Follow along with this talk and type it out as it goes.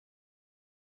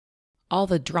All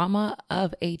the drama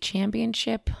of a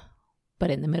championship,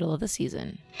 but in the middle of the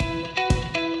season.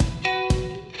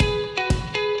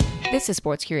 This is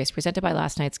Sports Curious, presented by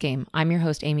Last Night's Game. I'm your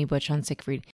host, Amy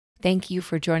Butchon-Siegfried. Thank you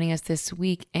for joining us this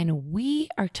week, and we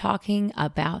are talking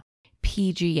about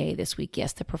PGA this week.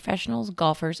 Yes, the Professional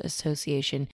Golfers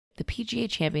Association, the PGA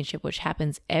Championship, which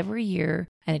happens every year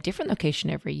at a different location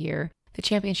every year. The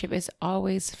championship is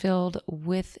always filled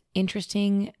with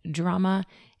interesting drama,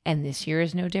 and this year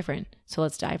is no different. So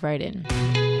let's dive right in.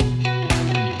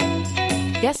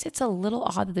 Yes, it's a little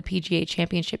odd that the PGA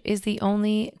Championship is the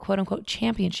only quote-unquote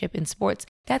championship in sports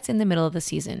that's in the middle of the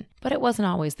season, but it wasn't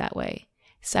always that way.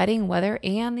 Citing weather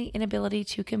and the inability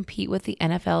to compete with the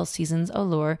NFL season's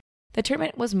allure, the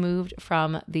tournament was moved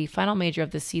from the final major of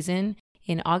the season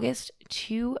in August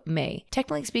to May.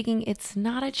 Technically speaking, it's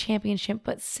not a championship,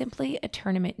 but simply a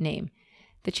tournament name.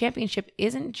 The championship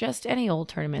isn't just any old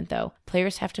tournament, though.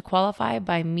 Players have to qualify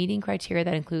by meeting criteria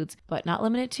that includes, but not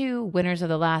limited to, winners of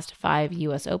the last 5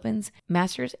 U.S. Opens,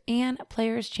 Masters, and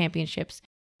Players' Championships,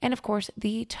 and of course,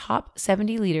 the top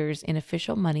 70 leaders in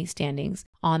official money standings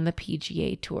on the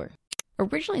PGA Tour.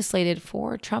 Originally slated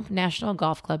for Trump National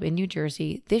Golf Club in New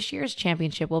Jersey, this year's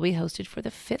championship will be hosted for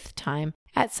the 5th time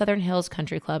at Southern Hills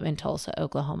Country Club in Tulsa,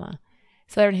 Oklahoma.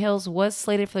 Southern Hills was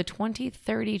slated for the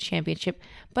 2030 championship,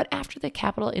 but after the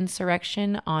Capitol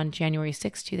insurrection on January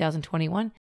 6,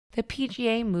 2021, the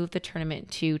PGA moved the tournament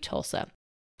to Tulsa.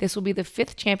 This will be the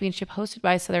 5th championship hosted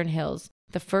by Southern Hills,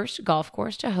 the first golf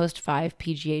course to host 5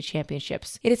 PGA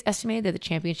championships. It is estimated that the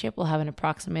championship will have an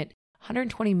approximate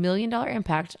 $120 million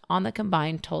impact on the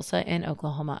combined Tulsa and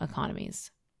Oklahoma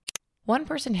economies. One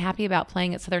person happy about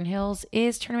playing at Southern Hills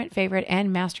is tournament favorite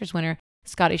and Masters winner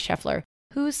Scottie Scheffler,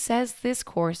 who says this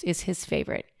course is his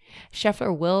favorite.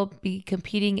 Scheffler will be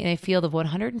competing in a field of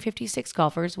 156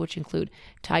 golfers, which include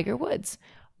Tiger Woods.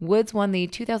 Woods won the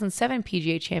 2007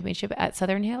 PGA Championship at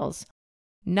Southern Hills.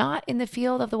 Not in the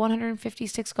field of the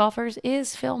 156 golfers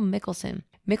is Phil Mickelson.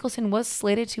 Mickelson was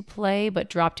slated to play but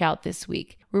dropped out this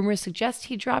week. Rumors suggest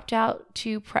he dropped out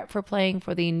to prep for playing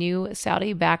for the new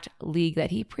Saudi-backed league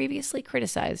that he previously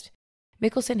criticized.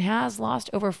 Mickelson has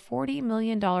lost over $40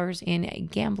 million in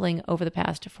gambling over the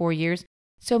past 4 years,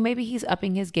 so maybe he's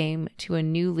upping his game to a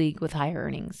new league with higher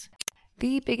earnings.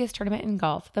 The biggest tournament in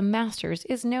golf, the Masters,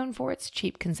 is known for its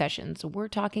cheap concessions. We're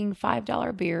talking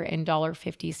 $5 beer and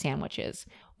 $1.50 sandwiches.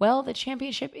 Well, the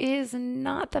championship is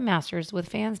not the Masters, with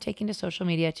fans taking to social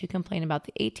media to complain about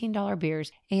the $18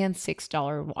 beers and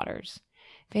 $6 waters.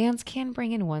 Fans can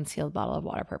bring in 1 sealed bottle of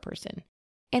water per person.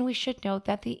 And we should note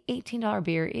that the $18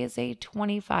 beer is a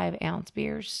 25-ounce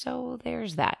beer, so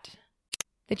there's that.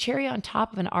 The cherry on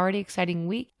top of an already exciting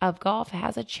week of golf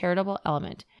has a charitable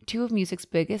element. 2 of music's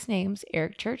biggest names,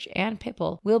 Eric Church and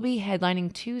Pitbull, will be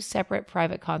headlining 2 separate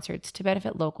private concerts to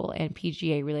benefit local and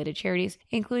PGA-related charities,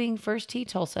 including First Tee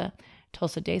Tulsa,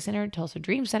 Tulsa Day Center, Tulsa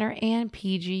Dream Center, and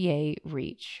PGA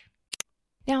Reach.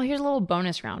 Now, here's a little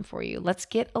bonus round for you. Let's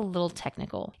get a little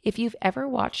technical. If you've ever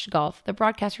watched golf, the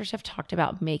broadcasters have talked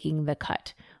about making the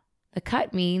cut. The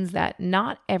cut means that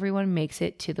not everyone makes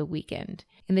it to the weekend.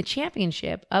 In the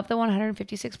championship, of the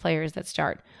 156 players that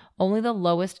start, only the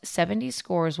lowest 70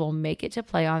 scores will make it to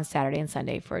play on Saturday and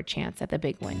Sunday for a chance at the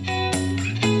big win.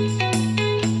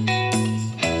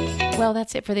 Well,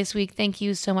 that's it for this week. Thank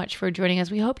you so much for joining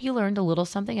us. We hope you learned a little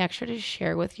something extra to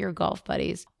share with your golf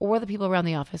buddies or the people around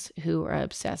the office who are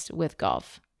obsessed with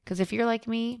golf. Because if you're like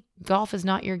me, golf is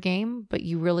not your game, but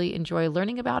you really enjoy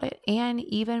learning about it, and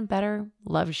even better,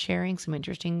 love sharing some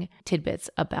interesting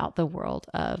tidbits about the world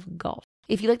of golf.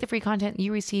 If you like the free content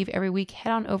you receive every week,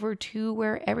 head on over to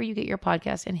wherever you get your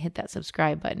podcast and hit that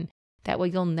subscribe button. That way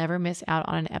you'll never miss out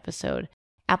on an episode.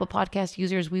 Apple Podcast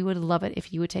users, we would love it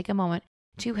if you would take a moment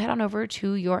to head on over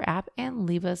to your app and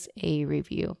leave us a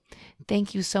review.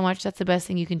 Thank you so much. That's the best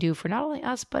thing you can do for not only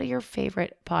us, but your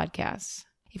favorite podcasts.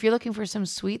 If you're looking for some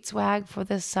sweet swag for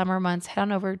the summer months, head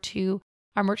on over to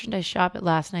our merchandise shop at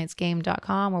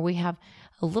lastnightsgame.com, where we have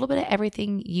a little bit of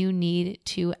everything you need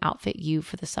to outfit you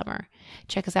for the summer.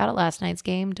 Check us out at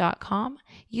lastnightsgame.com.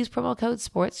 Use promo code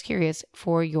SPORTSCurious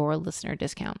for your listener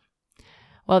discount.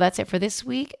 Well, that's it for this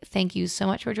week. Thank you so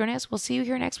much for joining us. We'll see you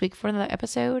here next week for another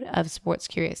episode of Sports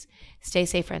Curious. Stay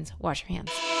safe, friends. Wash your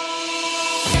hands.